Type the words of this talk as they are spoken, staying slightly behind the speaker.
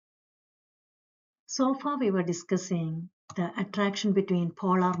So far we were discussing the attraction between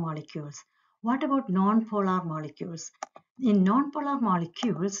polar molecules. What about non-polar molecules? In non-polar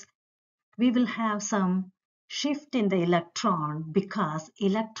molecules, we will have some shift in the electron because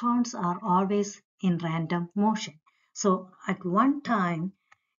electrons are always in random motion. So at one time,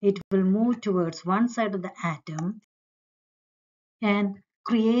 it will move towards one side of the atom and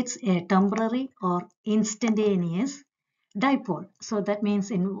creates a temporary or instantaneous dipole. So that means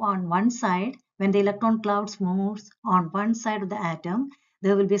on one side, when the electron clouds moves on one side of the atom,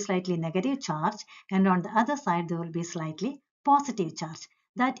 there will be slightly negative charge, and on the other side there will be slightly positive charge.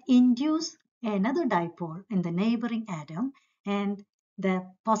 That induce another dipole in the neighboring atom, and the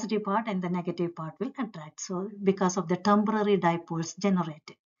positive part and the negative part will attract. So because of the temporary dipoles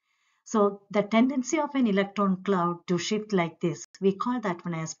generated. So the tendency of an electron cloud to shift like this, we call that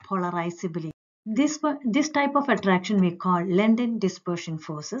one as polarizability. This type of attraction we call London dispersion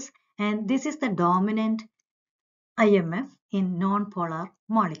forces, and this is the dominant IMF in non-polar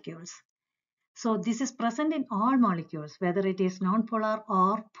molecules. So this is present in all molecules, whether it is non-polar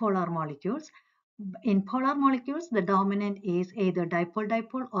or polar molecules. In polar molecules, the dominant is either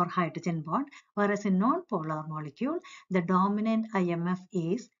dipole-dipole or hydrogen bond, whereas in non-polar molecule, the dominant IMF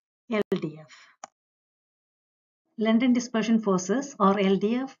is LDF. London dispersion forces or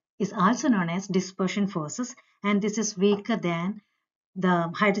LDF is also known as dispersion forces, and this is weaker than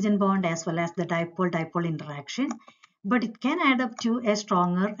the hydrogen bond as well as the dipole-dipole interaction, but it can add up to a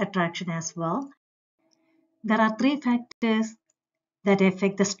stronger attraction as well. There are three factors that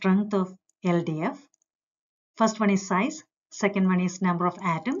affect the strength of LDF. First one is size, second one is number of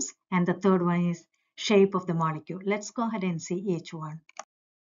atoms, and the third one is shape of the molecule. Let's go ahead and see each one.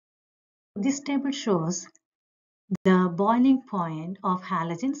 This table shows the boiling point of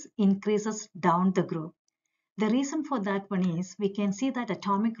halogens increases down the group. The reason for that one is we can see that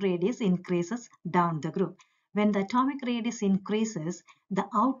atomic radius increases down the group. When the atomic radius increases, the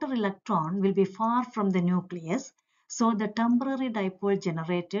outer electron will be far from the nucleus, so the temporary dipole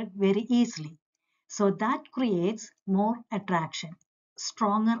generated very easily. So that creates more attraction,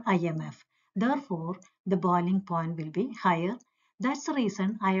 stronger IMF. Therefore, the boiling point will be higher. That's the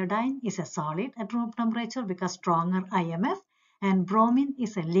reason iodine is a solid at room temperature because stronger IMF, and bromine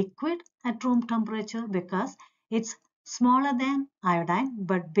is a liquid at room temperature because it's smaller than iodine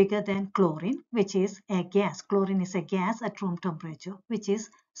but bigger than chlorine, which is a gas. Chlorine is a gas at room temperature, which is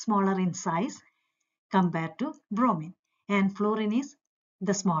smaller in size compared to bromine. And fluorine is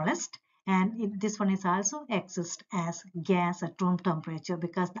the smallest, and this one is also exists as gas at room temperature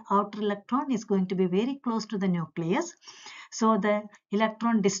because the outer electron is going to be very close to the nucleus. So the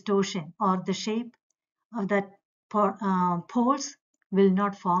electron distortion or the shape of that poles will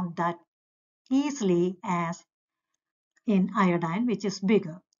not form that easily as in iodine, which is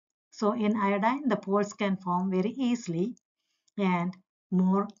bigger. So in iodine, the poles can form very easily and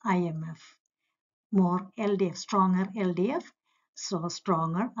more IMF, more LDF, stronger LDF, so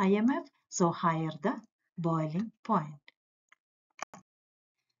stronger IMF, so higher the boiling point.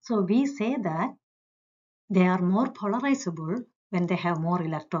 So we say that they are more polarizable when they have more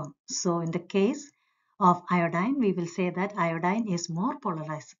electrons. So in the case of iodine, we will say that iodine is more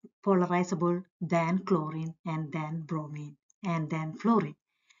polarizable than chlorine and then bromine and then fluorine.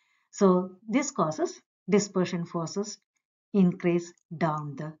 So this causes dispersion forces increase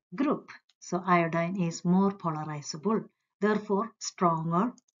down the group. So iodine is more polarizable, therefore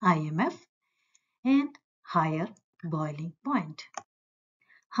stronger IMF and higher boiling point.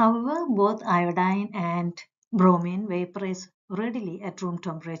 However, both iodine and bromine vaporize readily at room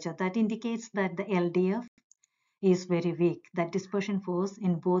temperature. That indicates that the LDF is very weak. That dispersion force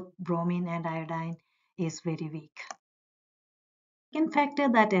in both bromine and iodine is very weak. Second factor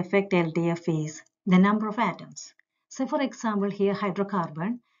that affect LDF is the number of atoms. So for example, here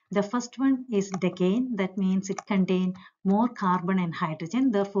hydrocarbon, the first one is decane. That means it contains more carbon and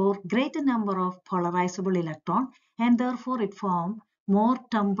hydrogen, therefore greater number of polarizable electron, and therefore it forms more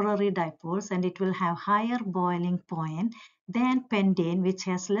temporary dipoles and it will have higher boiling point than pentane, which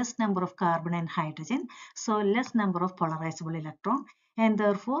has less number of carbon and hydrogen, so less number of polarizable electron, and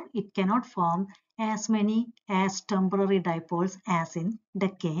therefore it cannot form as many as temporary dipoles as in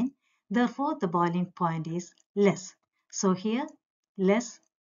decane. Therefore, the boiling point is less. So here, less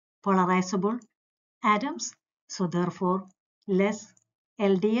polarizable atoms. So therefore, less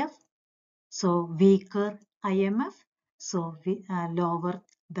LDF. So weaker IMF. So we lower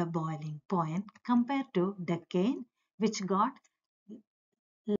the boiling point compared to decane, which got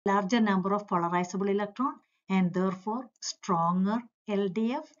larger number of polarizable electron and therefore stronger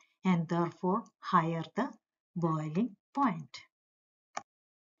LDF and therefore higher the boiling point.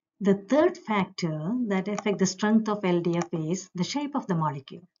 The third factor that affects the strength of LDF is the shape of the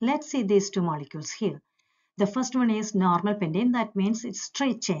molecule. Let's see these two molecules here. The first one is normal pentane, that means it's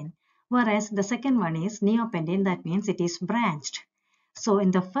straight chain, whereas the second one is neopentane, that means it is branched. So in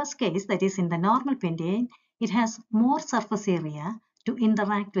the first case, that is in the normal pentane, it has more surface area to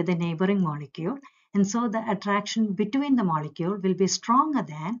interact with the neighboring molecule, and so the attraction between the molecule will be stronger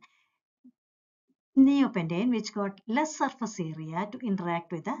than neopentane, which got less surface area to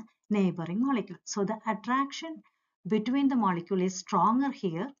interact with the neighboring molecule. So the attraction between the molecule is stronger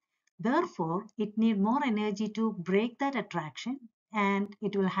here. Therefore, it needs more energy to break that attraction, and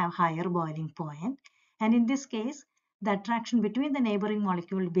it will have higher boiling point. And in this case, the attraction between the neighboring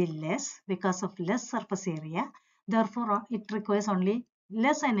molecule will be less because of less surface area. Therefore, it requires only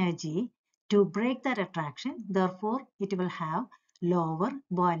less energy to break that attraction. Therefore, it will have lower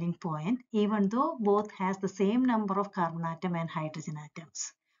boiling point, even though both has the same number of carbon atom and hydrogen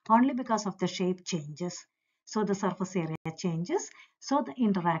atoms, only because of the shape changes. So the surface area changes, so the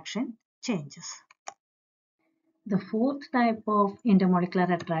interaction changes. The fourth type of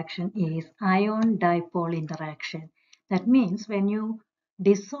intermolecular attraction is ion-dipole interaction. That means when you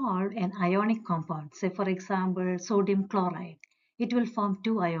dissolve an ionic compound, say for example sodium chloride, it will form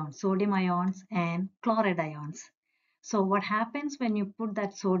two ions, sodium ions and chloride ions. So what happens when you put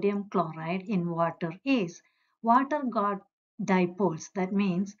that sodium chloride in water is water got dipoles. That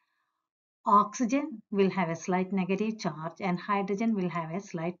means oxygen will have a slight negative charge and hydrogen will have a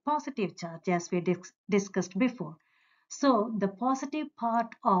slight positive charge, as we discussed before. So the positive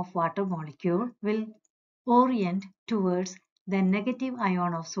part of water molecule will orient towards the negative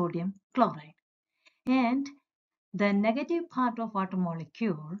ion of sodium chloride, and the negative part of water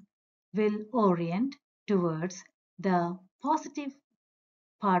molecule will orient towards the positive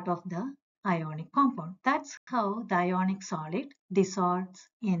part of the ionic compound. That's how the ionic solid dissolves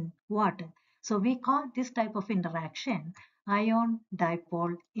in water. So we call this type of interaction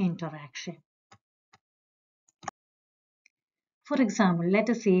ion-dipole interaction. For example, let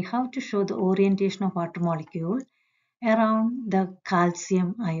us see how to show the orientation of water molecule around the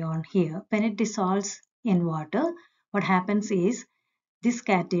calcium ion here. When it dissolves in water, what happens is this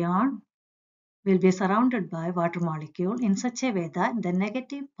cation will be surrounded by water molecule in such a way that the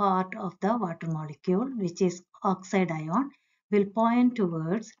negative part of the water molecule, which is oxide ion, will point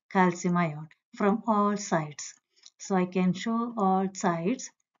towards calcium ion from all sides. So I can show all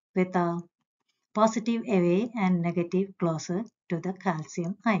sides with a positive away and negative closer to the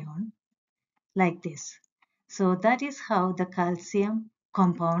calcium ion like this. So that is how the calcium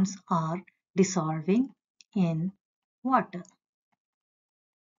compounds are dissolving in water.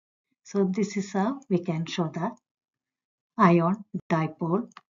 So this is how we can show the ion dipole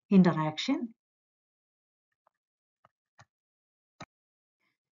interaction.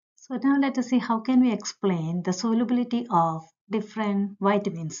 So now let us see how can we explain the solubility of different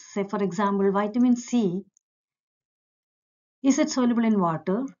vitamins. Say for example, vitamin C, is it soluble in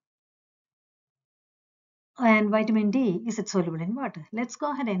water? And vitamin D, is it soluble in water? Let's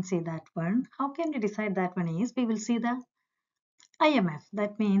go ahead and see that one. How can we decide that one is? We will see the IMF,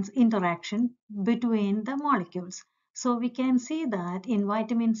 that means interaction between the molecules. So we can see that in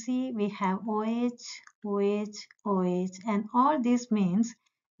vitamin C we have OH, OH, OH, and all this means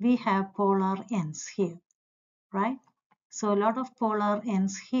we have polar ends here, right? So a lot of polar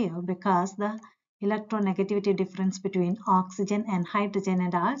ends here because the electronegativity difference between oxygen and hydrogen,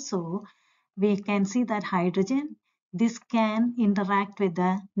 and also we can see that hydrogen, this can interact with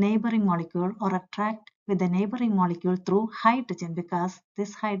the neighboring molecule or attract with the neighboring molecule through hydrogen, because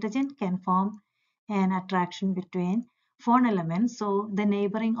this hydrogen can form an attraction between four elements. So the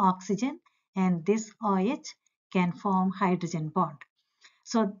neighboring oxygen and this OH can form hydrogen bond.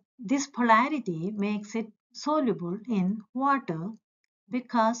 So this polarity makes it soluble in water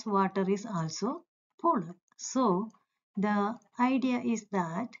because water is also polar. So the idea is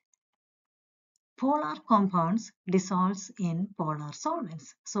that polar compounds dissolves in polar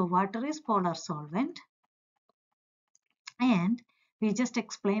solvents. So water is polar solvent, and we just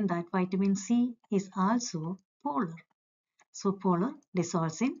explained that vitamin C is also polar. So polar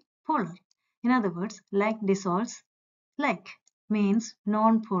dissolves in polar. In other words, like dissolves like, means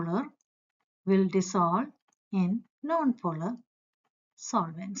non-polar will dissolve in non-polar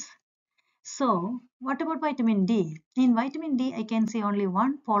solvents. So what about vitamin D? In vitamin D, I can see only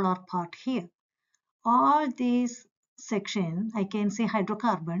one polar part here. All these section, I can see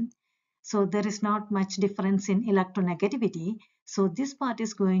hydrocarbon. So there is not much difference in electronegativity. So this part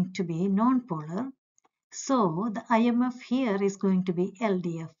is going to be non-polar. So the IMF here is going to be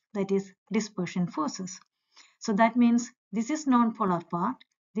LDF, that is dispersion forces. So that means this is non-polar part.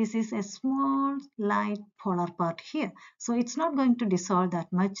 This is a small light polar part here. So it's not going to dissolve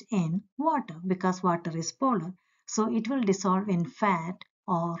that much in water because water is polar. So it will dissolve in fat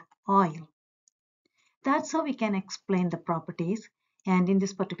or oil. That's how we can explain the properties. And in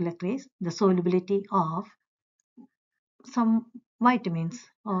this particular case, the solubility of some vitamins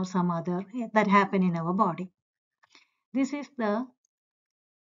or some other that happen in our body. This is the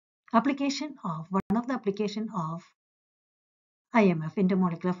application of one of the application of IMF,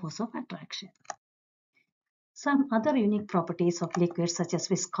 intermolecular force of attraction. Some other unique properties of liquids such as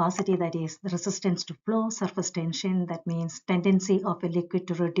viscosity, that is the resistance to flow, surface tension, that means tendency of a liquid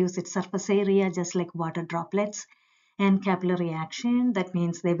to reduce its surface area just like water droplets, and capillary action, that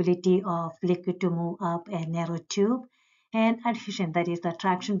means the ability of liquid to move up a narrow tube, and adhesion, that is the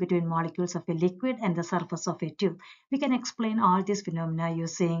attraction between molecules of a liquid and the surface of a tube. We can explain all these phenomena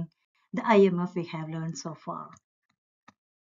using the IMF we have learned so far.